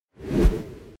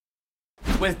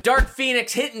With Dark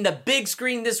Phoenix hitting the big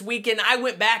screen this weekend, I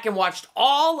went back and watched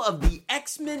all of the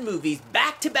X-Men movies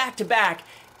back to back to back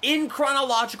in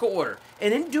chronological order.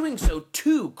 And in doing so,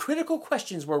 two critical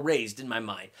questions were raised in my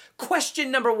mind. Question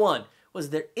number one,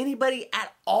 was there anybody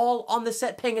at all on the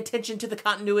set paying attention to the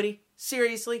continuity?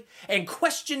 Seriously? And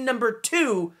question number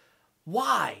two,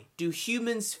 why do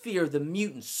humans fear the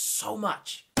mutants so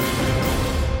much?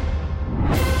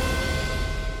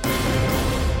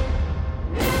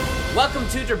 Welcome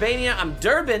to Durbania. I'm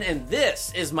Durbin, and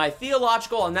this is my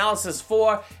theological analysis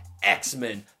for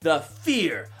X-Men, the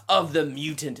fear of the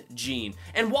mutant gene.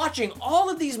 And watching all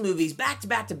of these movies back to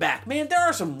back to back, man, there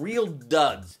are some real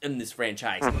duds in this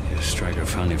franchise. Stryker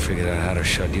finally figured out how to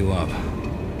shut you up.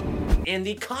 And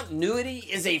the continuity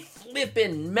is a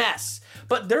flippin' mess.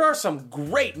 But there are some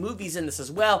great movies in this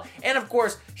as well. And of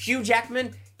course, Hugh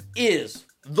Jackman is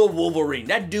the Wolverine.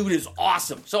 That dude is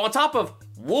awesome. So on top of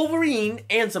Wolverine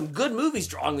and some good movies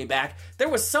drawing me back, there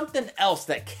was something else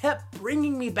that kept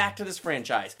bringing me back to this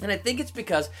franchise. And I think it's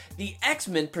because the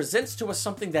X-Men presents to us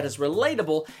something that is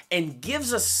relatable and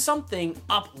gives us something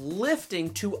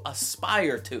uplifting to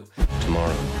aspire to.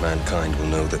 Tomorrow, mankind will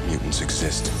know that mutants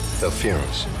exist. They'll fear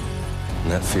us.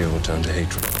 And that fear will turn to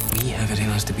hatred. We have it in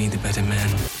us to be the better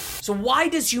man. So why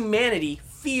does humanity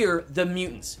fear the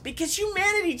mutants? Because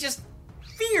humanity just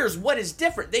fears what is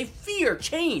different. They fear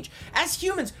change. As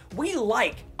humans, we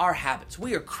like our habits.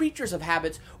 We are creatures of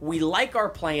habits. We like our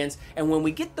plans. And when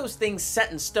we get those things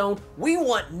set in stone, we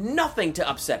want nothing to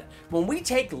upset it. When we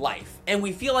take life and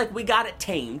we feel like we got it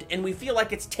tamed, and we feel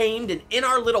like it's tamed and in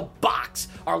our little box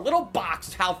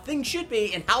is how things should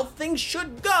be and how things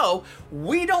should go,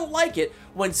 we don't like it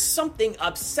when something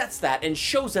upsets that and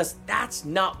shows us that's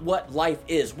not what life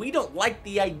is. We don't like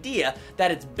the idea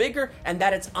that it's bigger and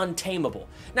that it's untamable.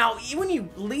 Now, when you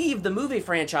leave the movie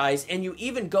franchise and you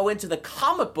even go into the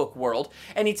comic book world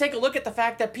and you take a look at the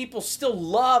fact that people still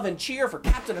love and cheer for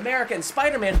Captain America and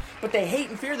Spider-Man, but they hate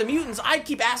and fear the mutants, I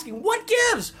keep asking, what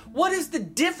gives? What is the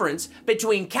difference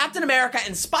between Captain America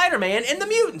and Spider-Man and the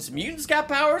mutants? Mutants got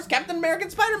powers, Captain America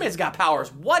and Spider-Man's got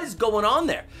powers. What is going on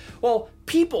there? Well,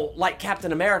 people like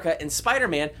Captain America and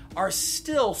Spider-Man are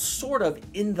still sort of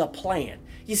in the plan.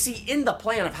 You see, in the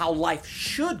plan of how life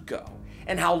should go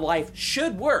and how life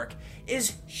should work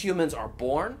is humans are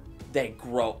born, they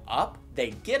grow up,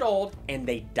 they get old, and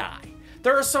they die.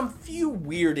 There are some few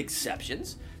weird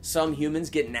exceptions. Some humans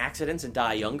get in accidents and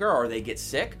die younger, or they get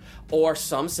sick, or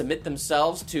some submit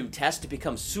themselves to tests to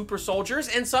become super soldiers,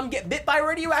 and some get bit by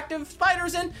radioactive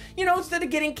spiders and, instead of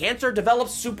getting cancer, develop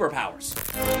superpowers.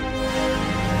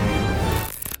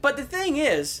 But the thing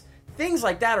is, things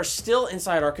like that are still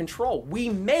inside our control. We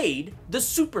made the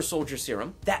super soldier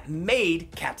serum that made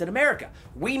Captain America.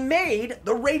 We made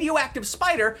the radioactive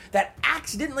spider that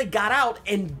accidentally got out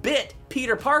and bit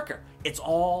Peter Parker. It's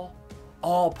all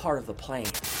part of the plan.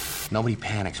 Nobody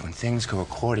panics when things go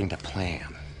according to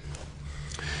plan,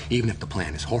 even if the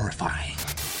plan is horrifying.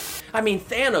 I mean,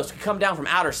 Thanos could come down from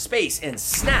outer space and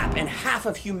snap, and half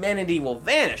of humanity will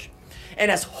vanish. And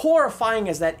as horrifying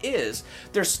as that is,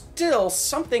 there's still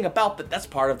something about that's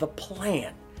part of the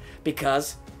plan.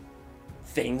 Because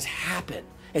things happen.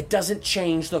 It doesn't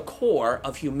change the core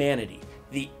of humanity.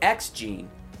 The X gene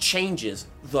changes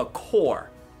the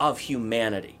core of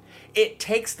humanity. It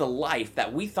takes the life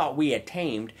that we thought we had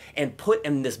tamed and put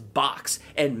in this box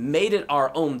and made it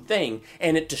our own thing,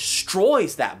 and it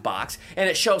destroys that box, and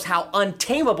it shows how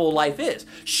untamable life is.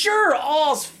 Sure,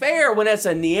 all's fair when it's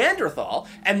a Neanderthal,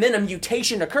 and then a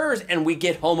mutation occurs and we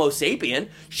get Homo sapien.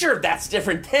 Sure, that's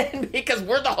different then because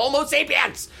we're the Homo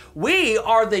sapiens. We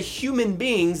are the human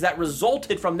beings that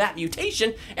resulted from that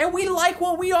mutation, and we like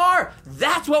what we are.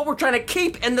 That's what we're trying to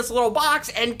keep in this little box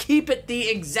and keep it the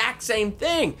exact same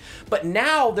thing. But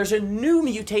now there's a new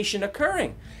mutation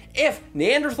occurring. If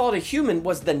Neanderthal to human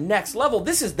was the next level,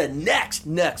 this is the next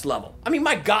level. I mean,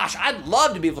 my gosh, I'd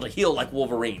love to be able to heal like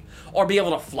Wolverine, or be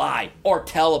able to fly, or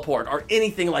teleport, or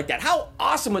anything like that. How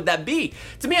awesome would that be?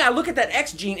 To me, I look at that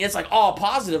X gene, it's like all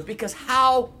positive, because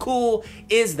how cool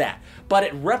is that? But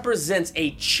it represents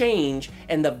a change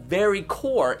in the very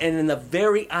core and in the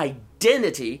very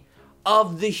identity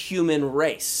of the human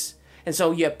race. And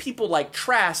so you have people like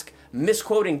Trask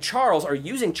misquoting Charles or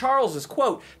using Charles's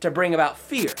quote to bring about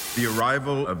fear. The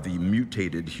arrival of the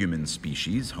mutated human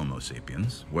species, Homo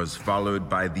sapiens, was followed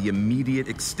by the immediate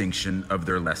extinction of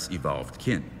their less evolved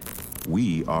kin.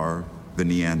 We are the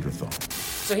Neanderthal.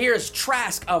 So here is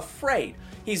Trask afraid.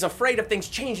 He's afraid of things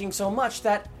changing so much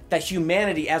that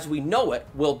humanity as we know it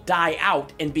will die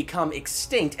out and become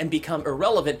extinct and become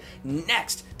irrelevant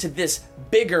next to this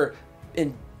bigger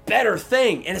and better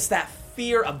thing. And it's that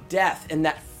fear of death and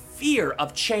that fear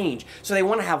of change. So they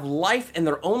want to have life in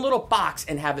their own little box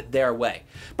and have it their way.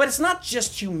 But it's not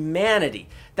just humanity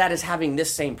that is having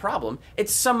this same problem.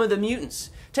 It's some of the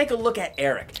mutants. Take a look at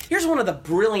Eric. Here's one of the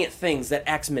brilliant things that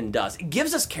X-Men does. It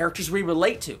gives us characters we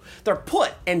relate to. They're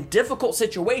put in difficult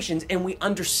situations and we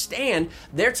understand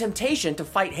their temptation to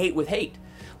fight hate with hate.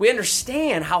 We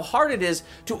understand how hard it is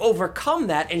to overcome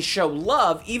that and show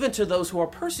love even to those who are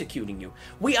persecuting you.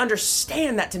 We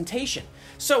understand that temptation.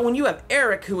 So when you have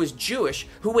Eric, who is Jewish,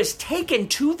 who was taken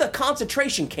to the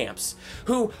concentration camps,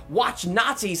 who watched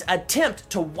Nazis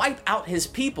attempt to wipe out his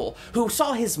people, who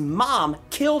saw his mom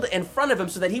killed in front of him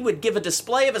so that he would give a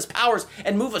display of his powers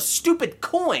and move a stupid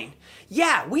coin,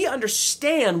 yeah, we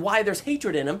understand why there's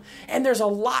hatred in him, and there's a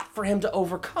lot for him to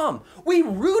overcome. We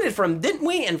rooted for him, didn't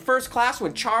we, in first class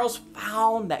when Charles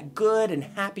found that good and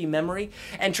happy memory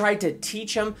and tried to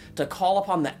teach him to call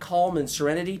upon that calm and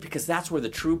serenity because that's where the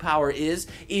true power is,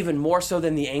 even more so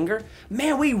than the anger?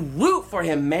 Man, we root for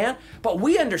him, man, but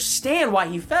we understand why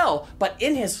he fell, but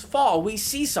in his fall, we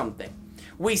see something.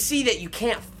 We see that you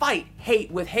can't fight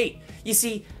hate with hate. You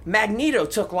see, Magneto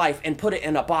took life and put it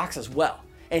in a box as well.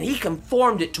 And he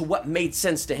conformed it to what made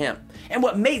sense to him. And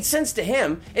what made sense to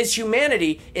him is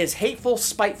humanity is hateful,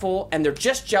 spiteful, and they're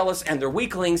just jealous, and they're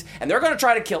weaklings, and they're gonna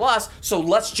try to kill us, so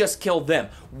let's just kill them.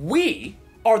 We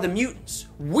are the mutants.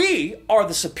 We are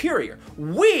the superior.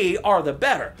 We are the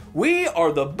better. We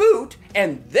are the boot,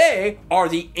 and they are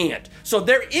the ant. So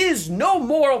there is no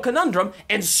moral conundrum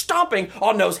in stomping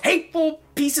on those hateful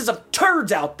pieces of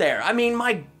turds out there. I mean,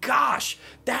 my gosh,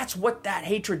 that's what that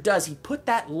hatred does. He put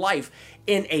that life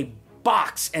in a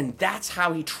box, and that's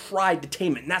how he tried to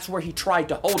tame it, and that's where he tried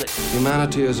to hold it.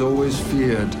 Humanity has always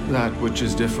feared that which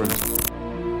is different.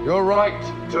 You're right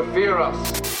to fear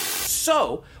us.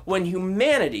 So, when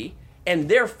humanity and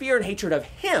their fear and hatred of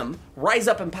him rise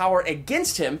up in power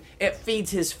against him, it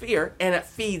feeds his fear and it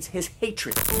feeds his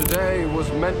hatred. Today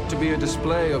was meant to be a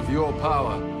display of your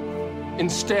power.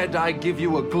 Instead, I give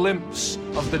you a glimpse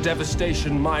of the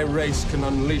devastation my race can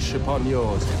unleash upon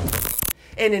yours.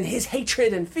 And in his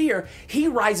hatred and fear, he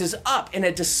rises up in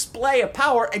a display of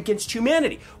power against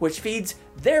humanity, which feeds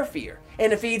their fear,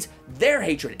 and it feeds their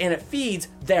hatred, and it feeds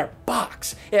their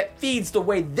box. It feeds the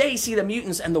way they see the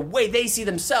mutants and the way they see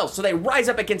themselves. So they rise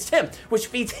up against him, which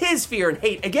feeds his fear and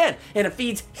hate again, and it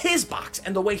feeds his box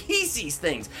and the way he sees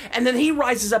things. And then he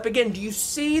rises up again. Do you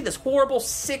see this horrible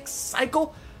sick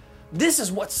cycle? This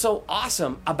is what's so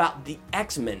awesome about the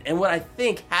X-Men and what I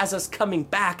think has us coming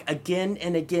back again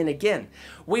and again and again.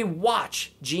 We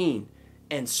watch Jean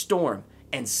and Storm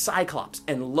and Cyclops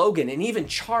and Logan and even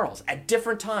Charles at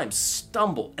different times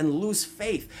stumble and lose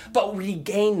faith, but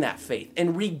regain that faith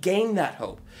and regain that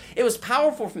hope. It was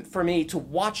powerful for me to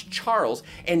watch Charles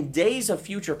in Days of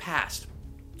Future Past,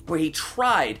 where he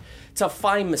tried to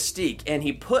find Mystique and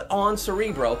he put on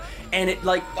Cerebro and it,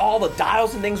 like, all the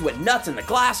dials and things went nuts and the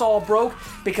glass all broke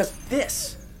because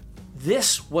this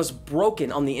was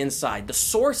broken on the inside. The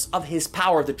source of his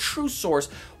power, the true source,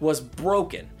 was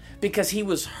broken because he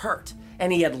was hurt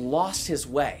and he had lost his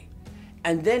way.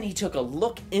 And then he took a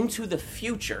look into the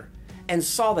future and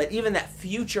saw that even that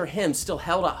future him still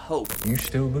held out hope. You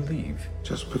still believe?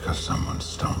 Just because someone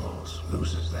stumbles,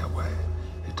 loses their way,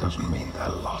 it doesn't mean they're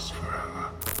lost forever.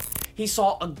 He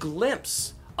saw a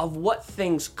glimpse of what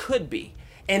things could be,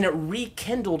 and it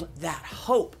rekindled that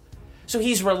hope. So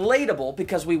he's relatable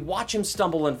because we watch him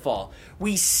stumble and fall.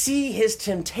 We see his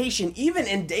temptation, even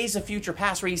in Days of Future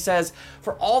Past, where he says,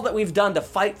 for all that we've done to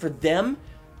fight for them,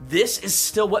 this is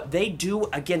still what they do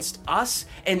against us.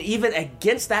 And even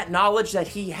against that knowledge that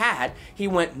he had, he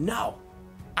went, no,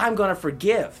 I'm going to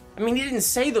forgive. I mean, he didn't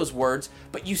say those words,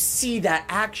 but you see that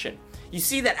action. You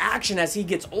see that action as he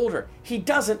gets older. He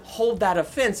doesn't hold that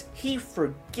offense. He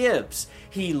forgives.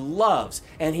 He loves.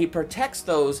 And he protects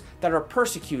those that are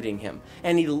persecuting him.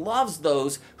 And he loves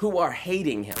those who are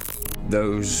hating him.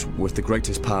 Those with the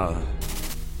greatest power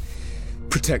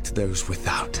protect those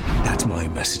without. That's my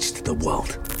message to the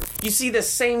world. You see the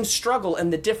same struggle in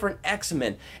the different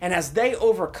X-Men. And as they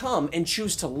overcome and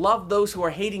choose to love those who are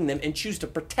hating them and choose to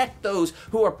protect those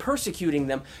who are persecuting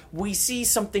them, we see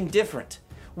something different.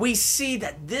 We see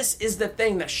that this is the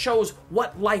thing that shows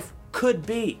what life could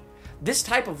be. This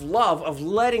type of love, of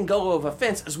letting go of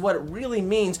offense, is what it really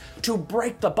means to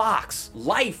break the box.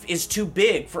 Life is too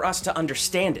big for us to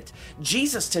understand it.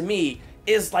 Jesus, to me,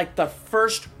 is like the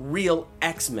first real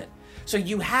X-Men. So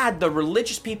you had the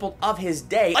religious people of his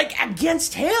day, like,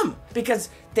 against him, because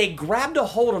they grabbed a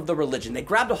hold of the religion, they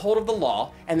grabbed a hold of the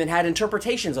law, and then had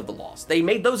interpretations of the laws. They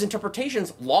made those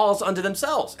interpretations laws unto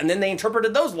themselves, and then they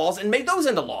interpreted those laws and made those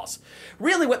into laws.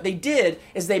 Really what they did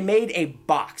is they made a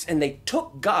box, and they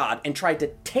took God and tried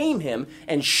to tame him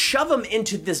and shove him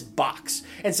into this box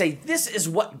and say, this is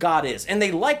what God is. And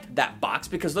they liked that box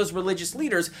because those religious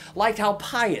leaders liked how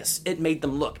pious it made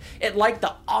them look. It liked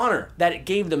the honor that it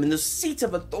gave them and the seats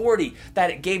of authority that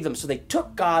it gave them. So they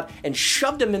took God and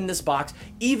shoved him in this box,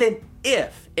 even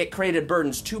if it created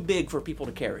burdens too big for people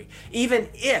to carry, even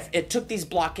if it took these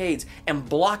blockades and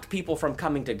blocked people from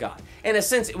coming to God. In a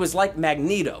sense, it was like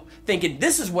Magneto, thinking,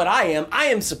 this is what I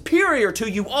am superior to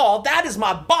you all, that is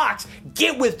my box,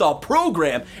 get with the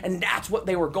program, and that's what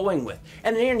they were going with.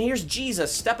 And then here's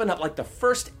Jesus stepping up like the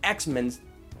first X-Men,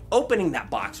 opening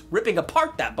that box, ripping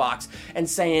apart that box, and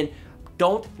saying,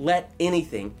 don't let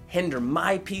anything hinder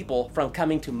my people from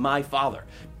coming to my Father.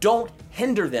 Don't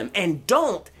hinder them, and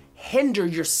don't hinder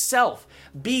yourself.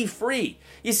 Be free.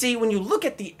 You see, when you look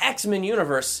at the X-Men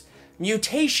universe,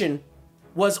 mutation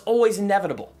was always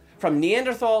inevitable. From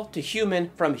Neanderthal to human,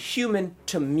 from human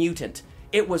to mutant.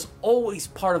 It was always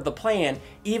part of the plan,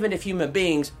 even if human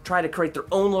beings try to create their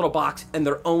own little box and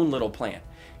their own little plan.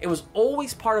 It was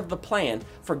always part of the plan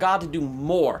for God to do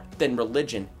more than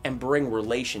religion and bring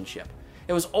relationship.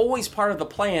 It was always part of the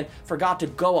plan for God to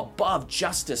go above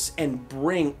justice and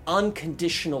bring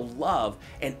unconditional love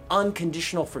and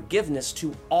unconditional forgiveness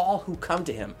to all who come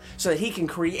to him so that he can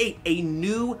create a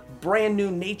new, brand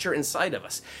new nature inside of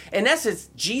us. In essence,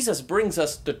 Jesus brings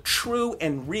us the true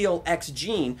and real X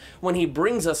gene when he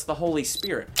brings us the Holy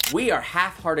Spirit. We are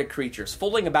half-hearted creatures,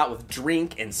 fooling about with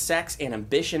drink and sex and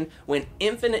ambition when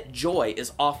infinite joy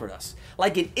is offered us.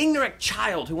 Like an ignorant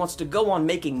child who wants to go on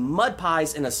making mud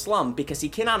pies in a slum because he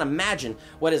cannot imagine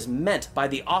what is meant by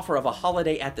the offer of a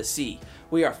holiday at the sea.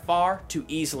 We are far too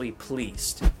easily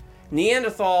pleased.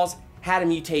 Neanderthals had a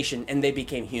mutation and they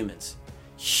became humans.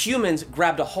 Humans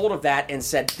grabbed a hold of that and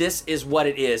said, this is what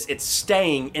it is. It's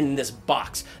staying in this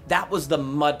box. That was the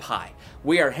mud pie.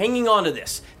 We are hanging on to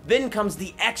this. Then comes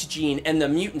the X gene and the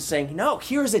mutant saying, no,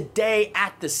 here's a day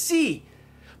at the sea.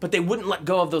 But they wouldn't let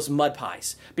go of those mud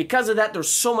pies. Because of that,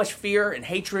 there's so much fear and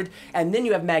hatred. And then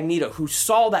you have Magneto, who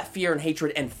saw that fear and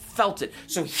hatred and felt it.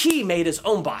 So he made his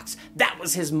own box. That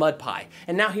was his mud pie.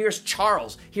 And now here's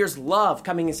Charles. Here's Love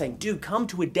coming and saying, dude, come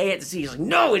to a day at the sea. He's like,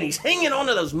 no, and he's hanging on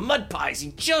to those mud pies.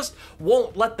 He just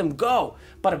won't let them go.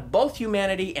 But if both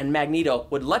humanity and Magneto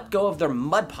would let go of their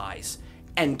mud pies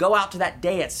and go out to that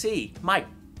day at sea, my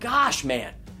gosh,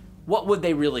 man, what would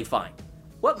they really find?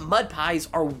 What mud pies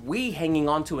are we hanging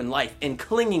on to in life and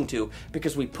clinging to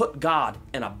because we put God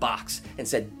in a box and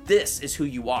said, this is who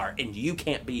you are and you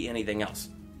can't be anything else?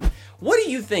 What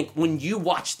do you think when you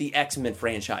watch the X-Men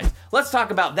franchise? Let's talk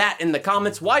about that in the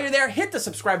comments. While you're there, hit the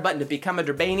subscribe button to become a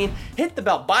Durbanian. Hit the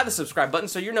bell by the subscribe button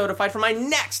so you're notified for my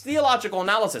next theological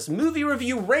analysis, movie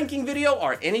review, ranking video,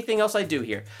 or anything else I do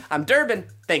here. I'm Durbin.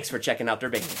 Thanks for checking out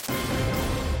Durbanian.